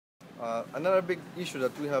Another big issue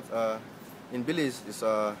that we have in Belize is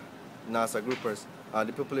NASA groupers.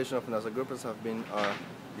 The population of NASA groupers have been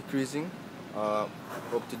decreasing. Up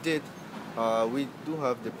to date, we do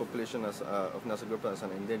have the population of NASA groupers as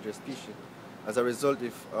an endangered species. As a result,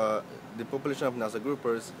 if the population of NASA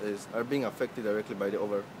groupers are being affected directly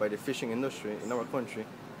by the fishing industry in our country,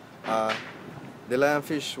 the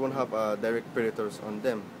lionfish won't have direct predators on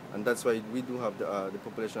them, and that's why we do have the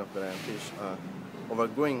population of the lionfish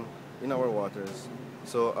overgrowing in our waters.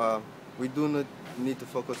 So we do not need to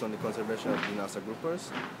focus on the conservation of the NASA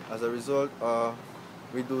groupers. As a result,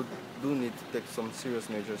 we do need to take some serious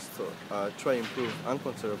measures to try improve and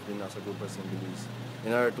conserve the NASA groupers in Belize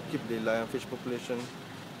in order to keep the lionfish population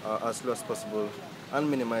as low as possible and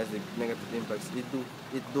minimize the negative impacts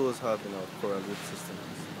it does have in our coral reef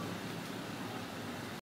systems.